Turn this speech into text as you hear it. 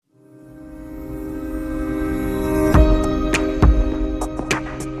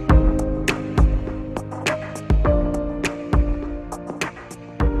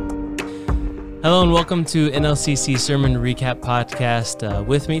and welcome to NLCC Sermon Recap Podcast.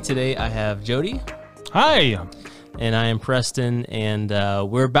 With me today, I have Jody. Hi. And I am Preston, and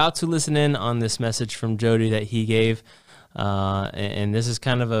we're about to listen in on this message from Jody that he gave. And this is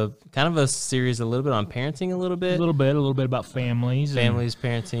kind of a series a little bit on parenting, a little bit about families,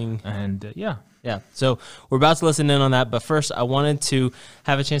 parenting, and yeah. So we're about to listen in on that, but first I wanted to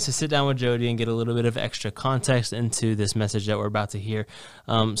have a chance to sit down with Jody and get a little bit of extra context into this message that we're about to hear.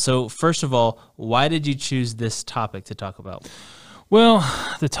 So first of all, why did you choose this topic to talk about? Well,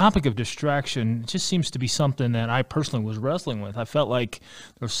 the topic of distraction just seems to be something that I personally was wrestling with. I felt like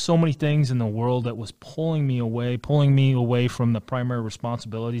there's so many things in the world that was pulling me away from the primary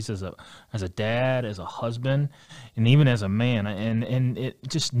responsibilities as a dad, as a husband, and even as a man. And it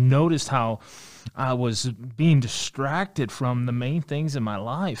just noticed how I was being distracted from the main things in my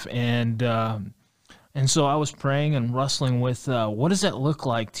life. And so I was praying and wrestling with what does that look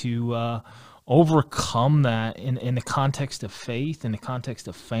like to overcome that in the context of faith, in the context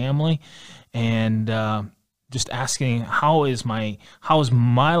of family, and just asking how is my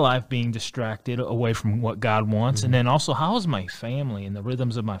life being distracted away from what God wants, and then also how is my family and the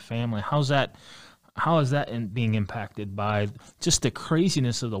rhythms of my family, how is that being impacted by just the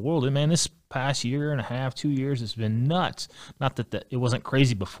craziness of the world? And man, this past year and a half, 2 years, has been nuts. Not that it wasn't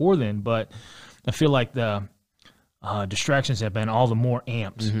crazy before then, but I feel like the distractions have been all the more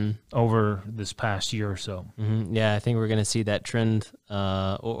amped over this past year or so. Yeah, I think we're going to see that trend,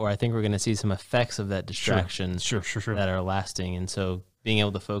 or I think we're going to see some effects of that distraction Sure. that are lasting. And so being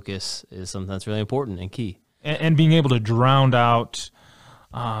able to focus is something that's really important and key. And being able to drown out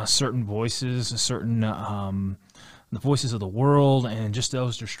certain voices, the voices of the world, and just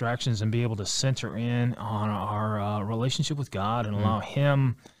those distractions, and be able to center in on our relationship with God and allow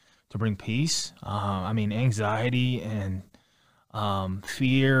Him to bring peace. Anxiety and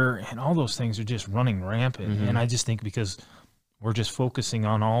fear and all those things are just running rampant. And I just think because we're just focusing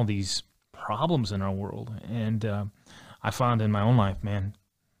on all these problems in our world. And I found in my own life, man,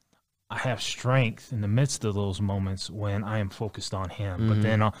 I have strength in the midst of those moments when I am focused on Him. But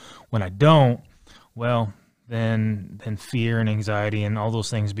then when I don't, well, then fear and anxiety and all those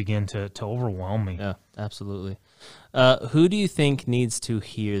things begin to overwhelm me. Yeah, absolutely. Who do you think needs to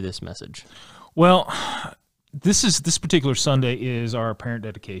hear this message? Well, this particular Sunday is our parent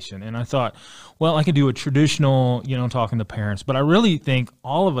dedication, and I thought, well, I could do a traditional, talking to parents, but I really think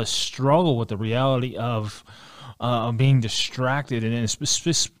all of us struggle with the reality of being distracted and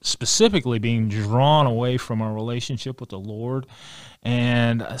specifically being drawn away from our relationship with the Lord.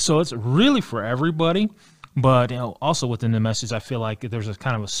 And so it's really for everybody. But also within the message, I feel like there's a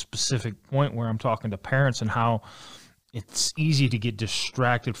kind of a specific point where I'm talking to parents and how it's easy to get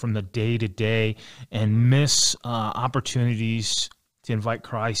distracted from the day-to-day and miss opportunities to invite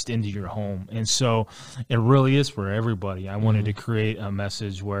Christ into your home. And so it really is for everybody. I wanted to create a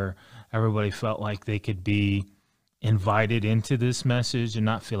message where everybody felt like they could be invited into this message and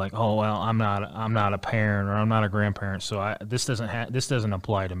not feel like, oh, well, I'm not a parent or I'm not a grandparent, so this doesn't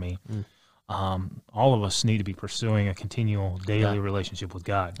apply to me. All of us need to be pursuing a continual daily relationship with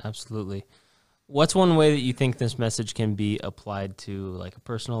God. Absolutely. What's one way that you think this message can be applied to, like, a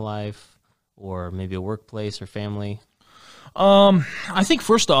personal life or maybe a workplace or family? I think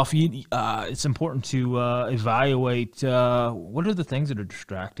first off, it's important to evaluate what are the things that are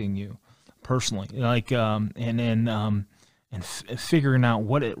distracting you personally, like, and then figuring out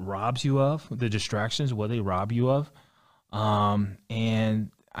what it robs you of, the distractions, what they rob you of,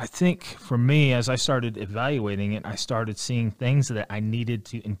 and I think for me, as I started evaluating it, I started seeing things that I needed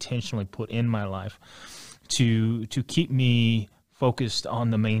to intentionally put in my life to keep me focused on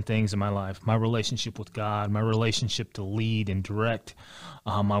the main things in my life, my relationship with God, my relationship to lead and direct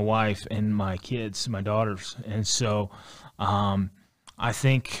my wife and my kids, my daughters. And so I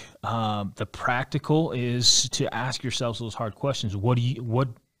think the practical is to ask yourselves those hard questions.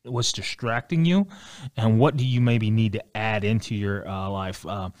 What's distracting you, and what do you maybe need to add into your life?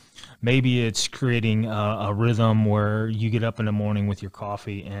 Maybe it's creating a rhythm where you get up in the morning with your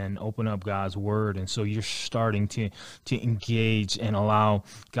coffee and open up God's Word, and so you're starting to engage and allow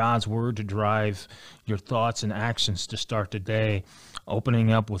God's Word to drive your thoughts and actions to start the day.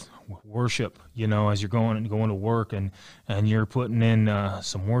 Opening up with worship, as you're going to work, and you're putting in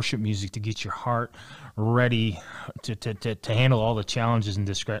some worship music to get your heart ready to handle all the challenges and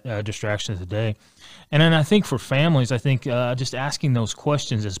distractions of the day. And then I think for families, just asking those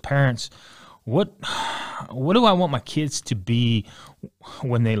questions as parents, what do I want my kids to be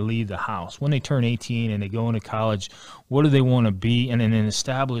when they leave the house, when they turn 18 and they go into college? What do they want to be? And then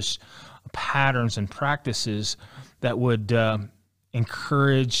establish patterns and practices that would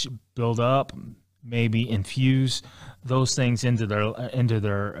encourage, build up, maybe infuse those things into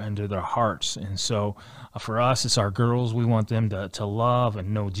their hearts. And so for us, it's our girls. We want them to love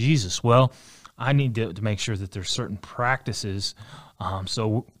and know Jesus. Well, I need to make sure that there's certain practices.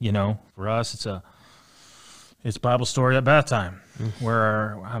 So, for us, it's Bible story at bath time,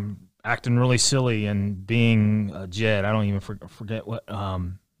 where I'm acting really silly and being Jed. I don't even forget what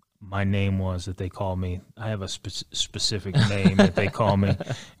my name was that they call me. I have a specific name that they call me,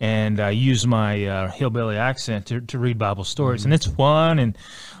 and I use my hillbilly accent to read Bible stories, and it's fun.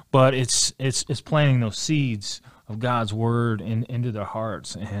 But it's planting those seeds of God's word into their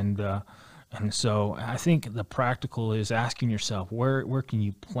hearts, and so I think the practical is asking yourself, where can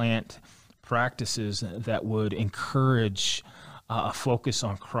you plant practices that would encourage a focus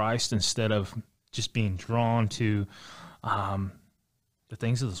on Christ instead of just being drawn to the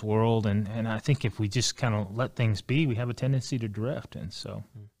things of this world. And I think if we just kind of let things be, we have a tendency to drift. And so,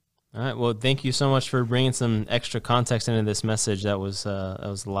 all right. Well, thank you so much for bringing some extra context into this message. That was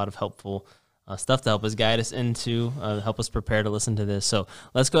a lot of helpful stuff to help us guide us into, help us prepare to listen to this. So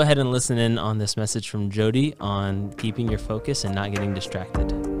let's go ahead and listen in on this message from Jody on keeping your focus and not getting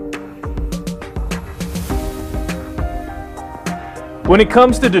distracted. When it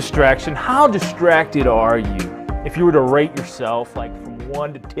comes to distraction, how distracted are you? If you were to rate yourself like from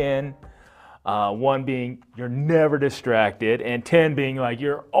 1 to 10, 1 being you're never distracted, and 10 being like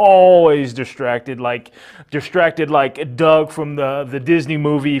you're always distracted like Doug from the Disney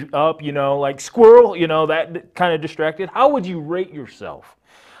movie Up, like Squirrel, that kind of distracted. How would you rate yourself?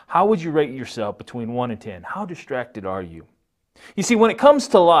 How would you rate yourself between 1 and 10? How distracted are you? You see, when it comes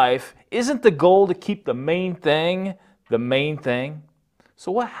to life, isn't the goal to keep the main thing the main thing?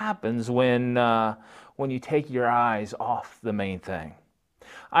 So what happens when you take your eyes off the main thing?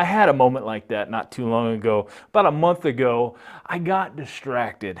 I had a moment like that not too long ago. About a month ago, I got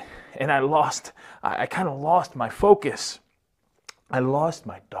distracted and I kind of lost my focus. I lost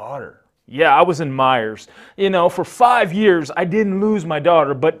my daughter. Yeah, I was in Myers. For 5 years, I didn't lose my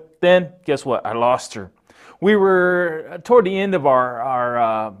daughter, but then guess what? I lost her. We were toward the end of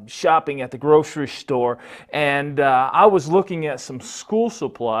our shopping at the grocery store, and I was looking at some school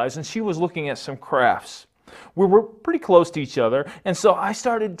supplies, and she was looking at some crafts. We were pretty close to each other, and so I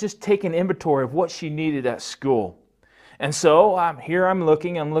started just taking inventory of what she needed at school. And so I'm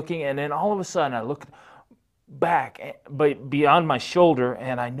looking, and then all of a sudden I looked back, but beyond my shoulder,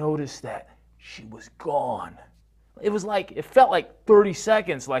 and I noticed that she was gone. It felt like 30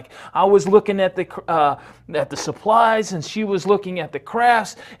 seconds. Like I was looking at the supplies, and she was looking at the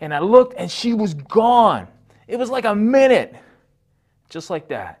crafts, and I looked, and she was gone. It was like a minute, just like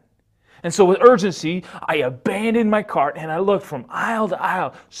that. And so with urgency, I abandoned my cart, and I looked from aisle to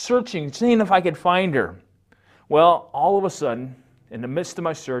aisle, searching, seeing if I could find her. Well, all of a sudden, in the midst of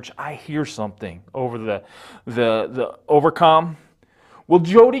my search, I hear something over the overcom. Will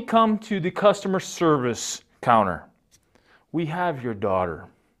Jody come to the customer service counter? We have your daughter.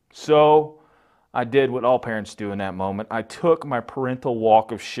 So I did what all parents do in that moment. I took my parental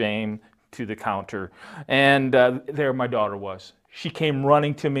walk of shame to the counter, and there my daughter was. She came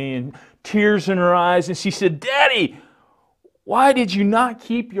running to me and tears in her eyes, and she said, "Daddy, why did you not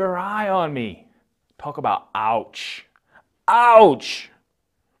keep your eye on me?" Talk about ouch. Ouch.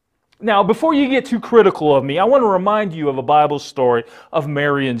 Now, before you get too critical of me, I want to remind you of a Bible story of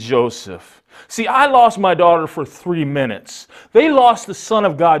Mary and Joseph. See, I lost my daughter for 3 minutes. They lost the Son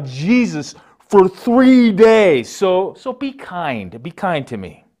of God, Jesus, for 3 days. So be kind. Be kind to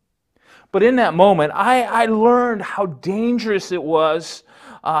me. But in that moment, I learned how dangerous it was,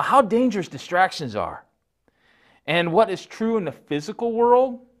 how dangerous distractions are. And what is true in the physical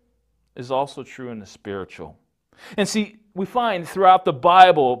world is also true in the spiritual. And see, we find throughout the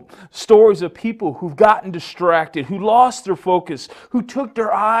Bible stories of people who've gotten distracted, who lost their focus, who took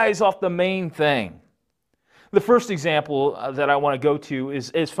their eyes off the main thing. The first example that I want to go to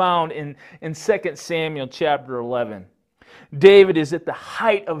is found in 2 Samuel chapter 11. David is at the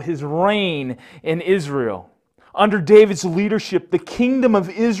height of his reign in Israel. Under David's leadership, the kingdom of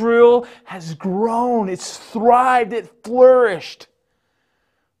Israel has grown, it's thrived, it flourished.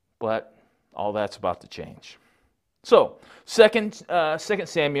 But all that's about to change. So, 2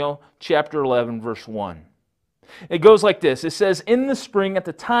 Samuel chapter 11, verse 1. It goes like this. It says, "In the spring, at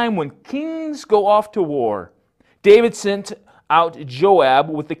the time when kings go off to war, David sent out Joab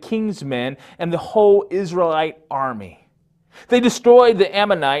with the king's men and the whole Israelite army. They destroyed the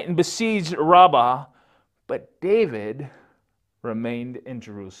Ammonite and besieged Rabbah, but David remained in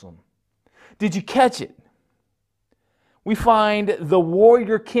Jerusalem." Did you catch it? We find the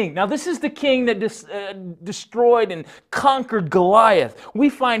warrior king. Now, this is the king that destroyed and conquered Goliath. We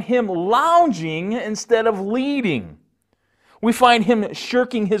find him lounging instead of leading. We find him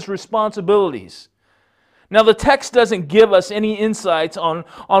shirking his responsibilities. Now, the text doesn't give us any insights on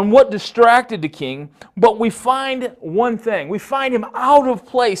what distracted the king, but we find one thing. We find him out of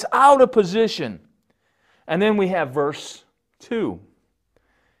place, out of position. And then we have verse 2.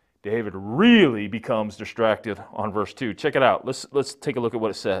 David really becomes distracted on verse 2. Check it out. Let's take a look at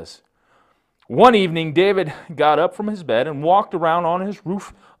what it says. One evening, David got up from his bed and walked around on his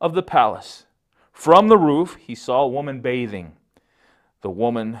roof of the palace. From the roof, he saw a woman bathing. The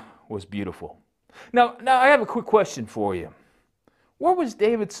woman was beautiful. Now I have a quick question for you. Where was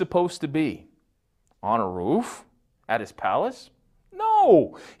David supposed to be? On a roof? At his palace?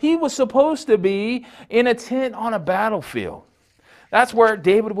 No, he was supposed to be in a tent on a battlefield. That's where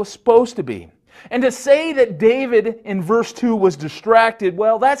David was supposed to be. And to say that David in verse 2 was distracted,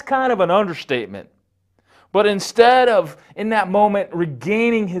 well, that's kind of an understatement. But instead of, in that moment,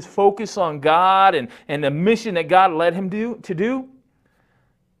 regaining his focus on God and the mission that God led him to do,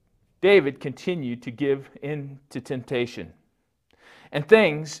 David continued to give in to temptation. And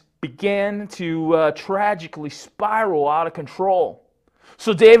things began to tragically spiral out of control.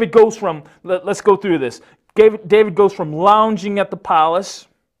 So David goes from, let's go through this. David goes from lounging at the palace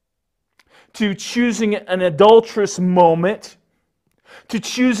to choosing an adulterous moment to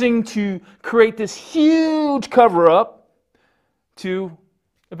choosing to create this huge cover-up to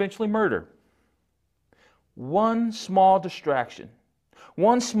eventually murder. One small distraction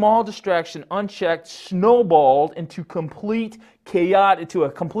unchecked snowballed into a complete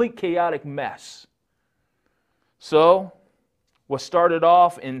chaotic mess. So, what started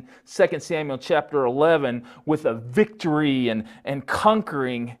off in 2 Samuel chapter 11 with a victory and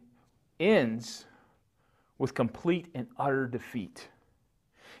conquering ends with complete and utter defeat.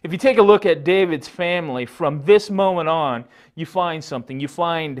 If you take a look at David's family from this moment on, you find something. You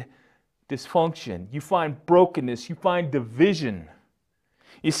find dysfunction. You find brokenness. You find division.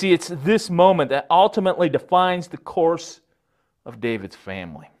 You see, it's this moment that ultimately defines the course of David's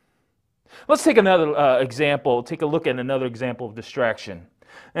family. Let's take another example. Take a look at another example of distraction.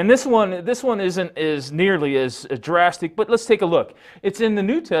 And this one isn't as nearly as drastic, but let's take a look. It's in the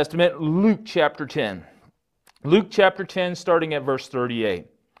New Testament, Luke chapter 10. Luke chapter 10, starting at verse 38.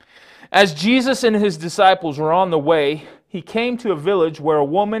 As Jesus and his disciples were on the way, he came to a village where a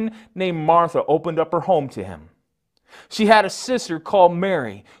woman named Martha opened up her home to him. She had a sister called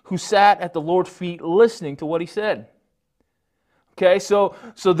Mary who sat at the Lord's feet listening to what he said. Okay, so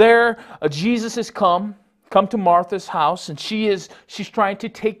there Jesus has come to Martha's house, and she's trying to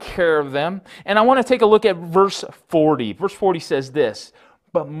take care of them. And I want to take a look at verse 40. Verse 40 says this,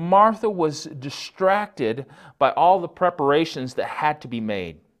 "But Martha was distracted by all the preparations that had to be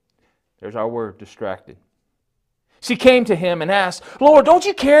made." There's our word, distracted. She came to him and asked, "Lord, don't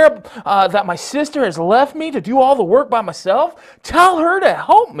you care that my sister has left me to do all the work by myself? Tell her to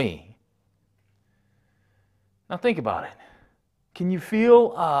help me." Now think about it. Can you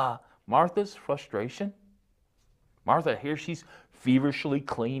feel Martha's frustration? Martha, here she's feverishly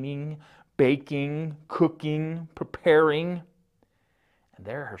cleaning, baking, cooking, preparing. And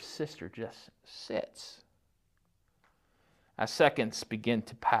there her sister just sits. As seconds begin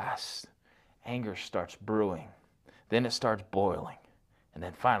to pass, anger starts brewing. Then it starts boiling. And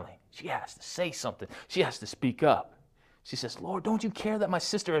then finally, she has to say something. She has to speak up. She says, "Lord, don't you care that my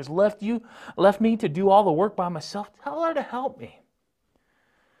sister has left me to do all the work by myself? Tell her to help me."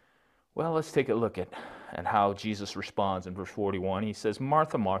 Well, let's take a look at how Jesus responds in verse 41. He says,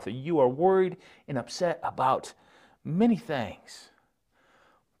 "Martha, Martha, you are worried and upset about many things,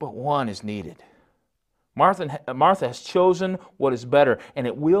 but one is needed. Martha has chosen what is better, and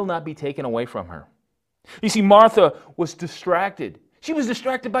it will not be taken away from her." You see, Martha was distracted. She was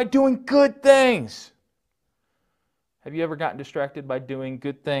distracted by doing good things. Have you ever gotten distracted by doing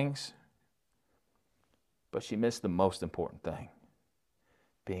good things? But she missed the most important thing,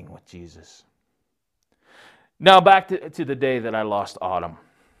 being with Jesus. Now back to the day that I lost Autumn.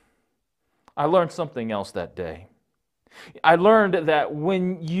 I learned something else that day. I learned that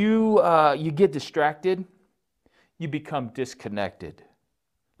when you get distracted, you become disconnected.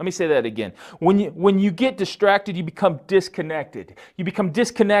 Let me say that again. When you get distracted, you become disconnected. You become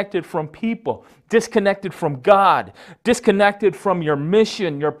disconnected from people, disconnected from God, disconnected from your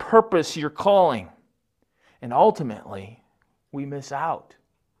mission, your purpose, your calling. And ultimately, we miss out.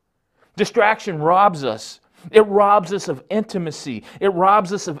 Distraction robs us. It robs us of intimacy. It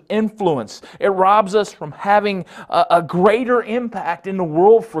robs us of influence. It robs us from having a greater impact in the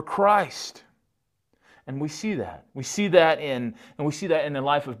world for Christ. And we see that. We see that in the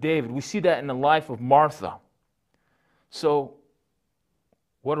life of David. We see that in the life of Martha. So,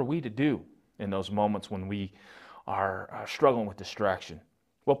 what are we to do in those moments when we are struggling with distraction?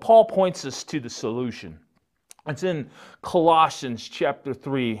 Well, Paul points us to the solution. It's in Colossians chapter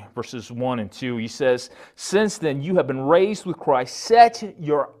 3, verses 1 and 2. He says, "Since then you have been raised with Christ, set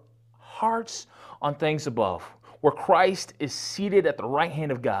your hearts on things above, where Christ is seated at the right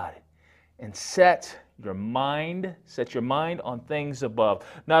hand of God, and set your mind on things above,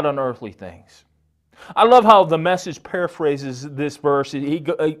 not on earthly things." I love how the Message paraphrases this verse. They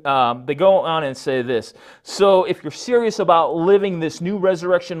go on and say this: "So if you're serious about living this new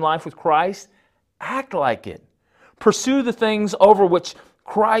resurrection life with Christ, act like it. Pursue the things over which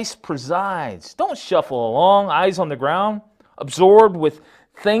Christ presides. Don't shuffle along, eyes on the ground, absorbed with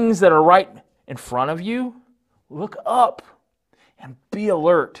things that are right in front of you. Look up and be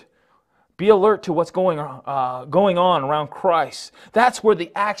alert. Be alert to what's going on around Christ. That's where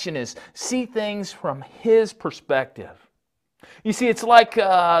the action is. See things from His perspective." You see, it's like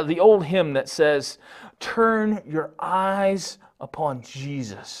the old hymn that says, "Turn your eyes upon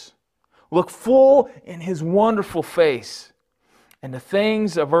Jesus. Look full in His wonderful face, and the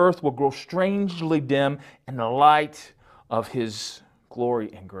things of earth will grow strangely dim in the light of His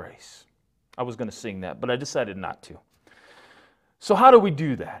glory and grace." I was going to sing that, but I decided not to. So how do we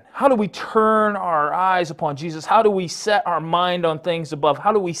do that? How do we turn our eyes upon Jesus? How do we set our mind on things above?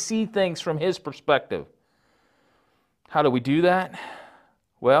 How do we see things from His perspective? How do we do that?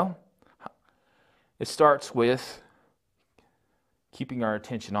 Well, it starts with keeping our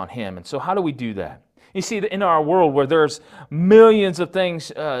attention on Him. And so how do we do that? You see, in our world where there's millions of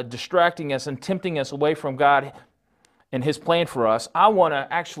things distracting us and tempting us away from God and His plan for us, I want to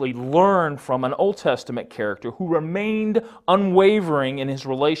actually learn from an Old Testament character who remained unwavering in his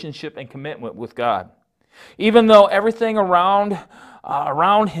relationship and commitment with God. Even though everything around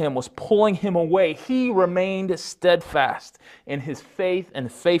him was pulling him away, he remained steadfast in his faith and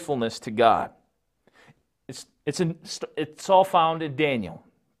faithfulness to God. It's all found in Daniel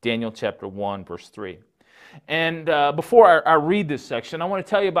chapter 1, verse 3. And before I read this section, I want to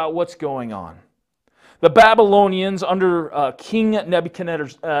tell you about what's going on. The Babylonians, under King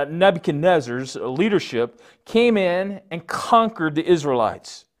Nebuchadnezzar's leadership, came in and conquered the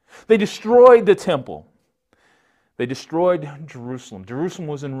Israelites. They destroyed the temple. They destroyed Jerusalem. Jerusalem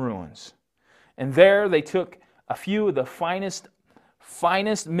was in ruins. And there they took a few of the finest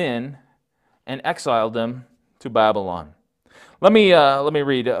men and exiled them to Babylon. Let me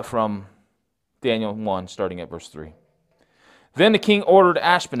read from Daniel 1, starting at verse 3. "Then the king ordered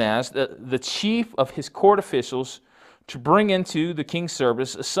Ashpenaz, the chief of his court officials, to bring into the king's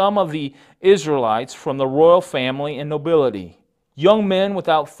service some of the Israelites from the royal family and nobility, young men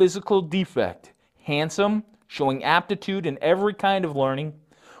without physical defect, handsome, showing aptitude in every kind of learning,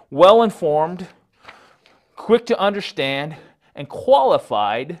 well-informed, quick to understand, and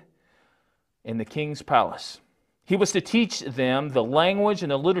qualified in the king's palace. He was to teach them the language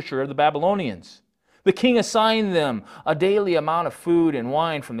and the literature of the Babylonians. The king assigned them a daily amount of food and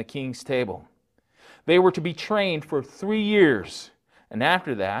wine from the king's table. They were to be trained for 3 years, and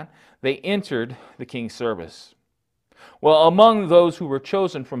after that, they entered the king's service. Well, among those who were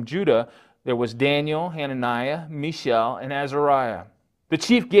chosen from Judah, there was Daniel, Hananiah, Mishael, and Azariah. The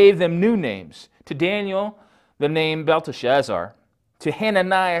chief gave them new names. To Daniel, the name Belteshazzar. To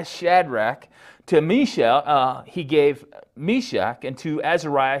Hananiah, Shadrach. To Mishael, he gave Meshach, and to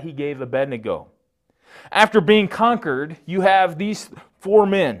Azariah, he gave Abednego. After being conquered, you have these 4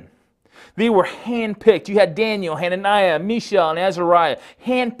 men. They were handpicked. You had Daniel, Hananiah, Mishael, and Azariah,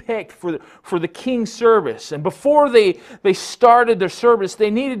 handpicked for the king's service. And before they started their service, they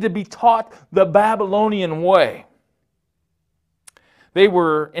needed to be taught the Babylonian way. They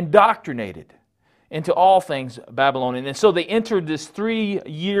were indoctrinated into all things Babylonian. And so they entered this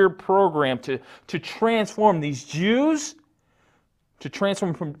 3-year program to transform these Jews, to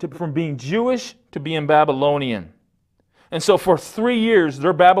transform from being Jewish to being Babylonian. And so for 3 years,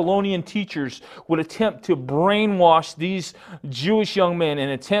 their Babylonian teachers would attempt to brainwash these Jewish young men in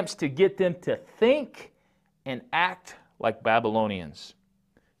attempts to get them to think and act like Babylonians.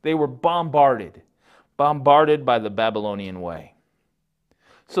 They were bombarded by the Babylonian way.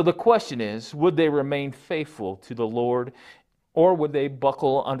 So the question is, would they remain faithful to the Lord, or would they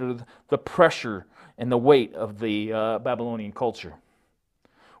buckle under the pressure and the weight of the Babylonian culture?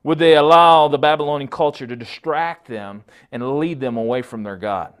 Would they allow the Babylonian culture to distract them and lead them away from their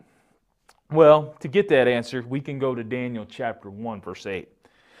God? Well, to get that answer, we can go to Daniel chapter 1, verse 8.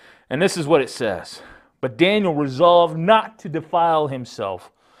 And this is what it says. But Daniel resolved not to defile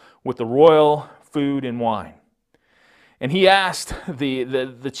himself with the royal food and wine. And he asked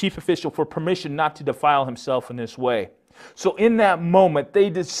the chief official for permission not to defile himself in this way. So in that moment, they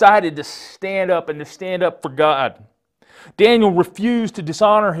decided to stand up and to stand up for God. Daniel refused to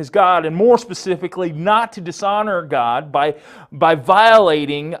dishonor his God, and more specifically, not to dishonor God by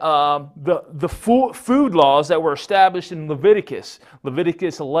violating the food laws that were established in Leviticus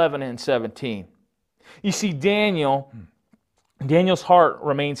 11 and 17. You see, Daniel's heart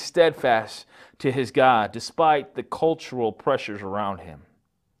remained steadfast to his God, despite the cultural pressures around him.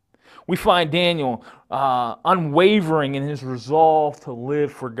 We find Daniel unwavering in his resolve to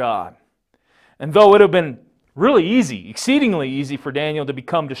live for God. And though it had been really easy, exceedingly easy for Daniel to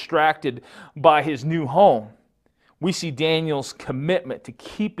become distracted by his new home, we see Daniel's commitment to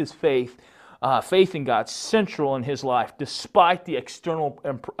keep his faith in God central in his life, despite the external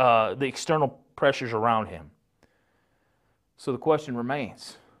pressures around him. So the question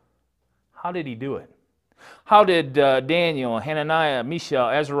remains, how did he do it? How did Daniel, Hananiah, Mishael,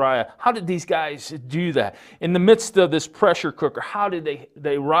 Azariah, how did these guys do that? In the midst of this pressure cooker, how did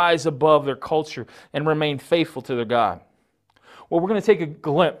they rise above their culture and remain faithful to their God? Well, we're going to take a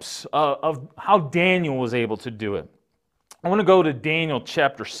glimpse of how Daniel was able to do it. I want to go to Daniel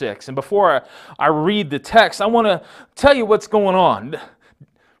chapter 6. And before I read the text, I want to tell you what's going on.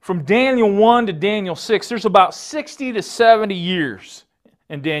 From Daniel 1 to Daniel 6, there's about 60 to 70 years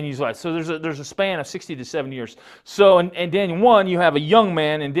in Daniel's life. So there's a span of 60 to 70 years. So in Daniel 1, you have a young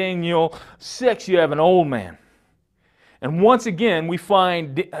man. In Daniel 6, you have an old man. And once again, we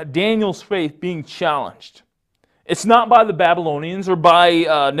find Daniel's faith being challenged. It's not by the Babylonians or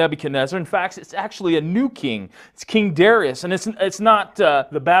by Nebuchadnezzar. In fact, it's actually a new king. It's King Darius. And it's not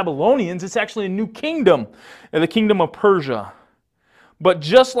the Babylonians. It's actually a new kingdom, the kingdom of Persia. But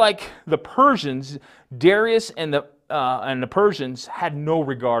just like the Persians, Darius and the Persians had no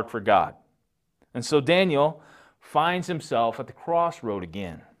regard for God. And so Daniel finds himself at the crossroad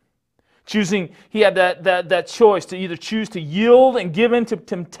again. He had that choice to either choose to yield and give in to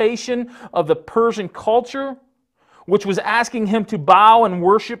temptation of the Persian culture, which was asking him to bow and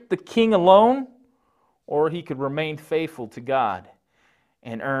worship the king alone, or he could remain faithful to God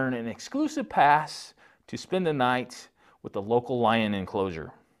and earn an exclusive pass to spend the night with the local lion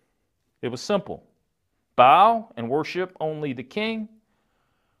enclosure. It was simple. Bow and worship only the king,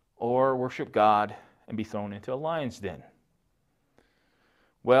 or worship God and be thrown into a lion's den.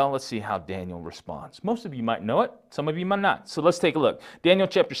 Well, let's see how Daniel responds. Most of you might know it. Some of you might not. So let's take a look. Daniel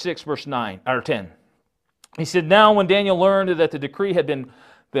chapter 6, verse 9 or 10. He said, "Now when Daniel learned that the decree had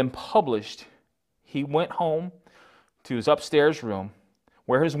been published, he went home to his upstairs room,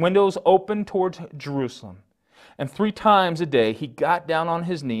 where his windows opened towards Jerusalem. And 3 times a day he got down on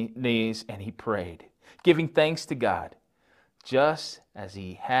his knees and he prayed, giving thanks to God, just as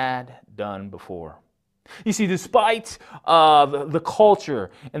he had done before." You see, despite the culture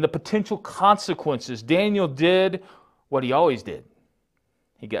and the potential consequences, Daniel did what he always did.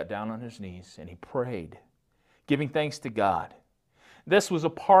 He got down on his knees and he prayed, giving thanks to God. This was a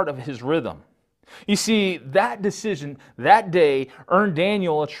part of his rhythm. You see, that decision, that day, earned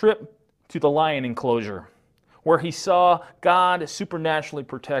Daniel a trip to the lion enclosure, where he saw God supernaturally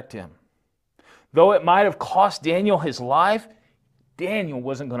protect him. Though it might have cost Daniel his life, Daniel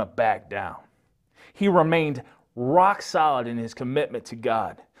wasn't going to back down. He remained rock solid in his commitment to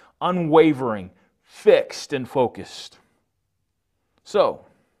God, unwavering, fixed, and focused. So,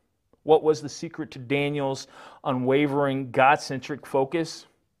 what was the secret to Daniel's unwavering, God-centric focus?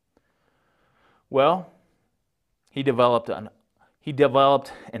 Well, he developed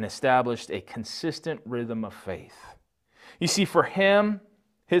and established a consistent rhythm of faith. You see, for him,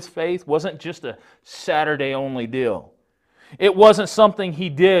 his faith wasn't just a Saturday-only deal. It wasn't something he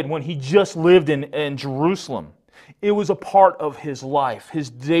did when he just lived in Jerusalem. It was a part of his life, his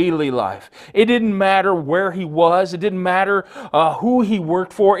daily life. It didn't matter where he was. It didn't matter who he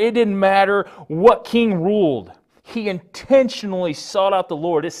worked for. It didn't matter what king ruled. He intentionally sought out the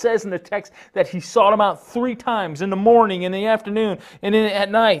Lord. It says in the text that he sought him out 3 times, in the morning, in the afternoon, and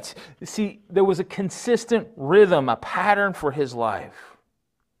at night. See, there was a consistent rhythm, a pattern for his life.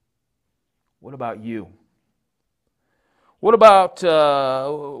 What about you?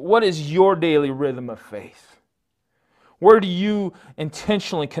 What is your daily rhythm of faith? Where do you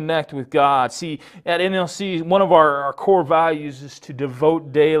intentionally connect with God? See, at NLC, one of our core values is to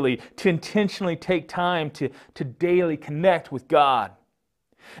devote daily, to intentionally take time to daily connect with God.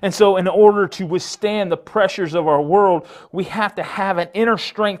 And so in order to withstand the pressures of our world, we have to have an inner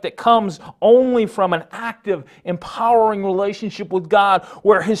strength that comes only from an active, empowering relationship with God,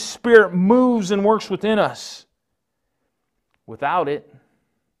 where His Spirit moves and works within us. Without it,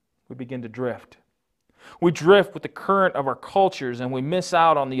 we begin to drift. We drift with the current of our cultures, and we miss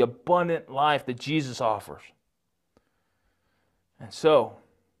out on the abundant life that Jesus offers. And so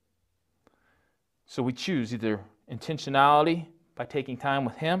we choose either intentionality by taking time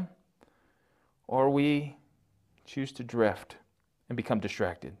with Him, or we choose to drift and become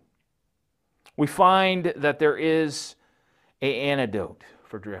distracted. We find that there is an antidote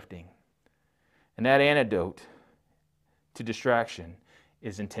for drifting. And that antidote to distraction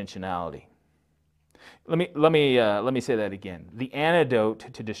is intentionality. Let me say that again. The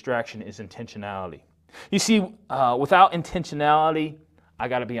antidote to distraction is intentionality. You see, without intentionality, I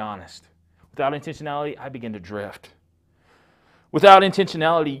got to be honest. Without intentionality, I begin to drift. Without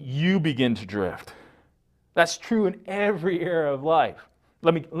intentionality, you begin to drift. That's true in every area of life.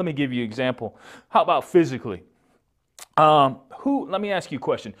 Let me give you an example. How about physically? Let me ask you a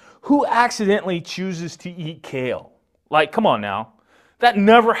question. Who accidentally chooses to eat kale? Like, come on now. That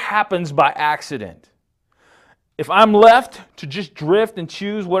never happens by accident. If I'm left to just drift and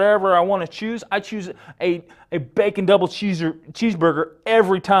choose whatever I want to choose, I choose a bacon double cheeseburger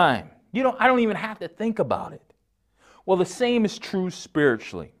every time. I don't even have to think about it. Well, the same is true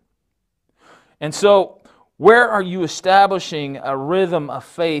spiritually. And so, where are you establishing a rhythm of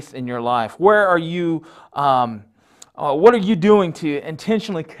faith in your life? Where are you, what are you doing to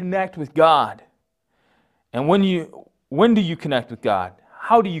intentionally connect with God? And when do you connect with God?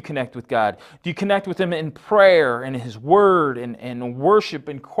 How do you connect with God? Do you connect with Him in prayer and His Word and worship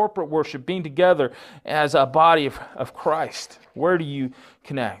and corporate worship, being together as a body of Christ? Where do you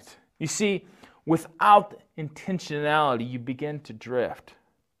connect? You see, without intentionality, you begin to drift.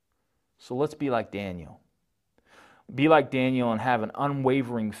 So let's be like Daniel. Be like Daniel and have an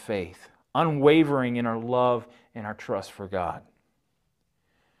unwavering faith, unwavering in our love and our trust for God.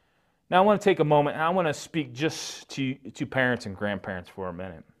 Now I want to take a moment and I want to speak just to parents and grandparents for a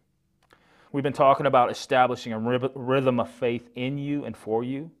minute. We've been talking about establishing a rhythm of faith in you and for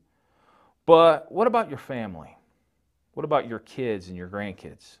you. But what about your family? What about your kids and your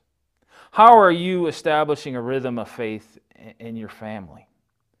grandkids? How are you establishing a rhythm of faith in your family?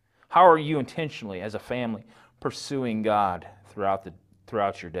 How are you intentionally, as a family, pursuing God throughout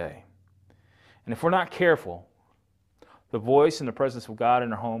your day? And if we're not careful, the voice and the presence of God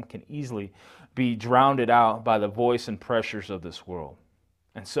in our home can easily be drowned out by the voice and pressures of this world.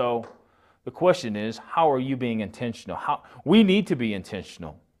 And so the question is, how are you being intentional? We need to be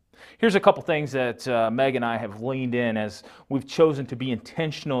intentional. Here's a couple things that Meg and I have leaned in as we've chosen to be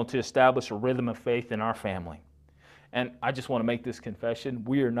intentional to establish a rhythm of faith in our family. And I just want to make this confession.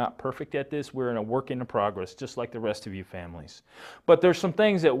 We are not perfect at this. We're in a work in progress, just like the rest of you families. But there's some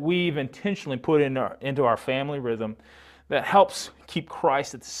things that we've intentionally put into our family rhythm that helps keep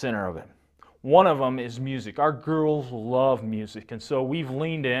Christ at the center of it. One of them is music. Our girls love music, and so we've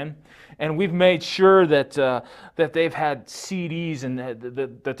leaned in, and we've made sure that they've had CDs and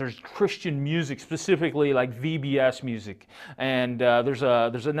that there's Christian music, specifically like VBS music. And there's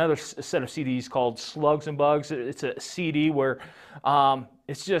another set of CDs called Slugs and Bugs. It's a CD where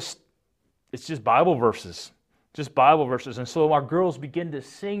it's just Bible verses. Just Bible verses. And so our girls begin to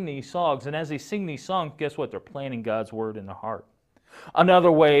sing these songs. And as they sing these songs, guess what? They're planting God's Word in their heart.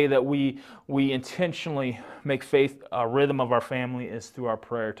 Another way that we intentionally make faith a rhythm of our family is through our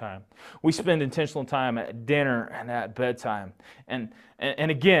prayer time. We spend intentional time at dinner and at bedtime. And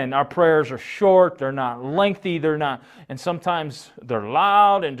again, our prayers are short, they're not lengthy, and sometimes they're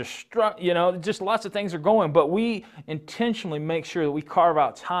loud and just lots of things are going. But we intentionally make sure that we carve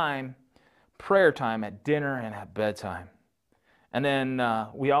out time, prayer time at dinner and at bedtime. And then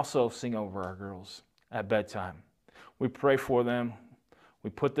we also sing over our girls at bedtime. We pray for them. We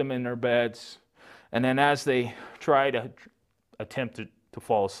put them in their beds. And then as they try to attempt to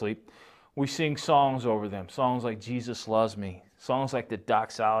fall asleep, we sing songs over them. Songs like Jesus Loves Me. Songs like the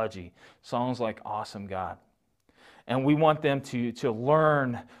Doxology. Songs like Awesome God. And we want them to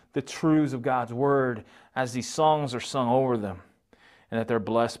learn the truths of God's Word as these songs are sung over them and that they're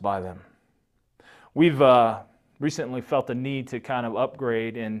blessed by them. We've recently felt the need to kind of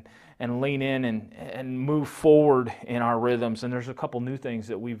upgrade and lean in and move forward in our rhythms. And there's a couple new things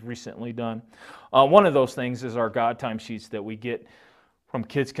that we've recently done. One of those things is our God time sheets that we get from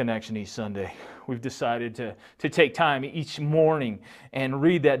Kids Connection each Sunday. We've decided to take time each morning and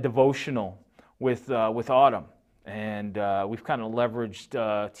read that devotional with Autumn. And we've kind of leveraged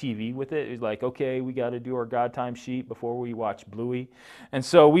TV with it. It's like, okay, we got to do our God time sheet before we watch Bluey. And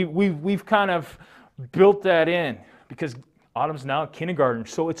so we've kind of built that in because Autumn's now in kindergarten,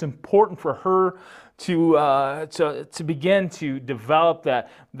 so it's important for her to begin to develop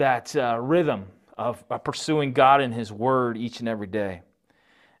that rhythm of pursuing God and His Word each and every day.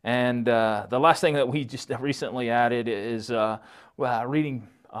 And the last thing that we just recently added is reading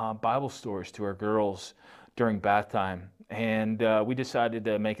Bible stories to our girls during bath time. And we decided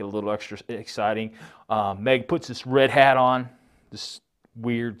to make it a little extra exciting. Meg puts this red hat on, this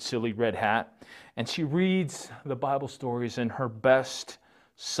weird, silly red hat, and she reads the Bible stories in her best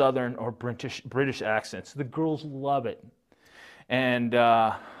Southern or British accents. The girls love it. And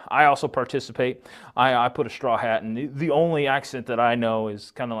I also participate. I put a straw hat, and the only accent that I know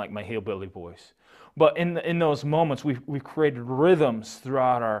is kind of like my hillbilly voice. But in those moments, we've created rhythms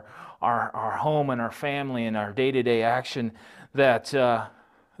throughout our home and our family and our day-to-day action that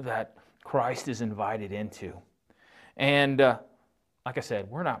Christ is invited into. And like I said,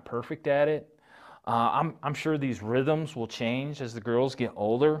 we're not perfect at it. I'm sure these rhythms will change as the girls get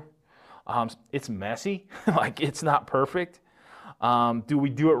older. It's messy, like it's not perfect. Do we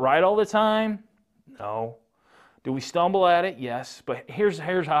do it right all the time? No. Do we stumble at it? Yes. But here's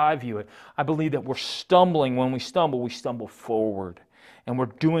how I view it. I believe that we're stumbling. When we stumble forward. And we're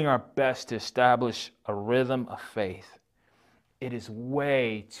doing our best to establish a rhythm of faith. It is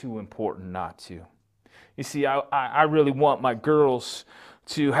way too important not to. You see, I really want my girls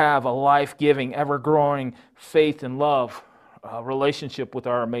to have a life-giving, ever-growing faith and love relationship with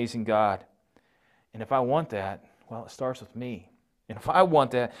our amazing God. And if I want that, well, it starts with me. And if I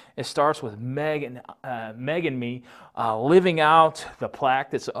want that, it starts with Meg and me living out the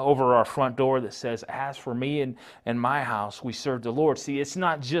plaque that's over our front door that says, "As for me and my house, we serve the Lord." See, it's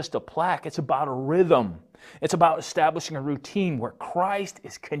not just a plaque. It's about a rhythm. It's about establishing a routine where Christ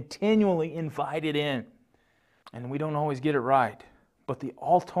is continually invited in. And we don't always get it right. But the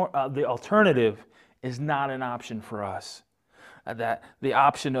alternative is not an option for us. That the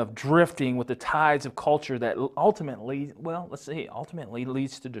option of drifting with the tides of culture that ultimately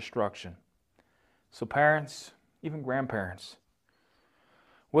leads to destruction. So parents, even grandparents,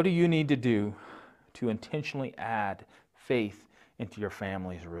 what do you need to do to intentionally add faith into your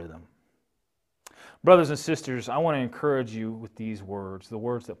family's rhythm? Brothers and sisters, I want to encourage you with these words, the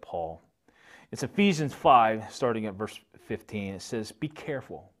words that Paul. It's Ephesians 5, starting at verse 15. It says, "Be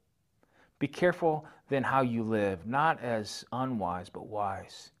careful. Be careful then how you live, not as unwise, but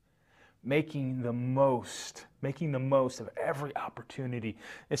wise, making the most of every opportunity."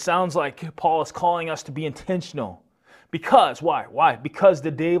 It sounds like Paul is calling us to be intentional. Because, why? Why? Because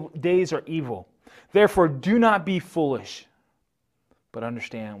the days are evil. Therefore, do not be foolish, but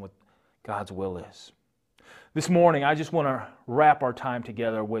understand what God's will is. This morning, I just want to wrap our time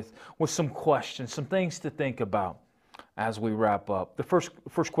together with some questions, some things to think about as we wrap up. The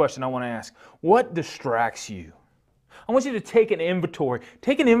first question I want to ask, what distracts you? I want you to take an inventory.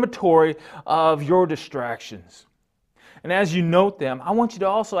 Take an inventory of your distractions. And as you note them, I want you to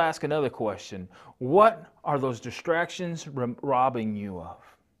also ask another question. What are those distractions robbing you of?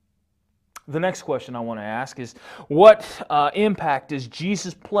 The next question I want to ask is, what impact does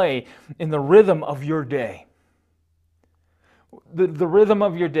Jesus play in the rhythm of your day? The rhythm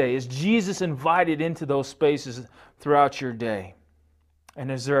of your day. Is Jesus invited into those spaces throughout your day?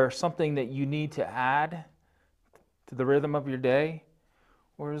 And is there something that you need to add to the rhythm of your day?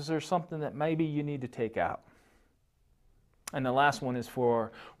 Or is there something that maybe you need to take out? And the last one is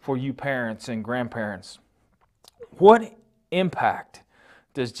for you parents and grandparents. What impact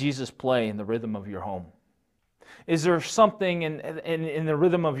does Jesus play in the rhythm of your home? Is there something in the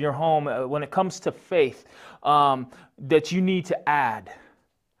rhythm of your home when it comes to faith that you need to add?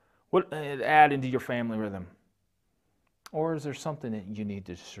 Add into your family rhythm? Or is there something that you need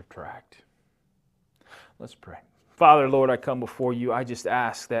to subtract? Let's pray. Father, Lord, I come before you. I just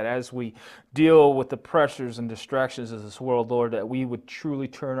ask that as we deal with the pressures and distractions of this world, Lord, that we would truly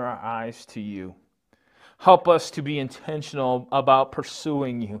turn our eyes to you. Help us to be intentional about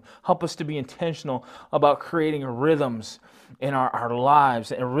pursuing you. Help us to be intentional about creating rhythms in our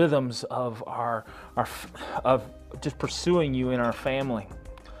lives and rhythms of of just pursuing you in our family.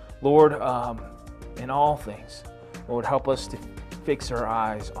 Lord, in all things, Lord, help us to fix our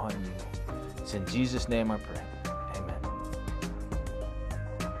eyes on you. It's in Jesus' name I pray. Amen.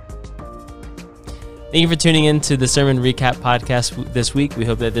 Thank you for tuning in to the Sermon Recap Podcast this week. We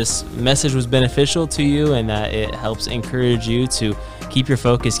hope that this message was beneficial to you and that it helps encourage you to keep your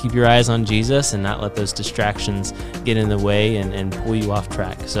focus, keep your eyes on Jesus, and not let those distractions get in the way and pull you off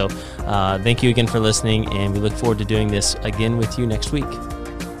track. So thank you again for listening, and we look forward to doing this again with you next week.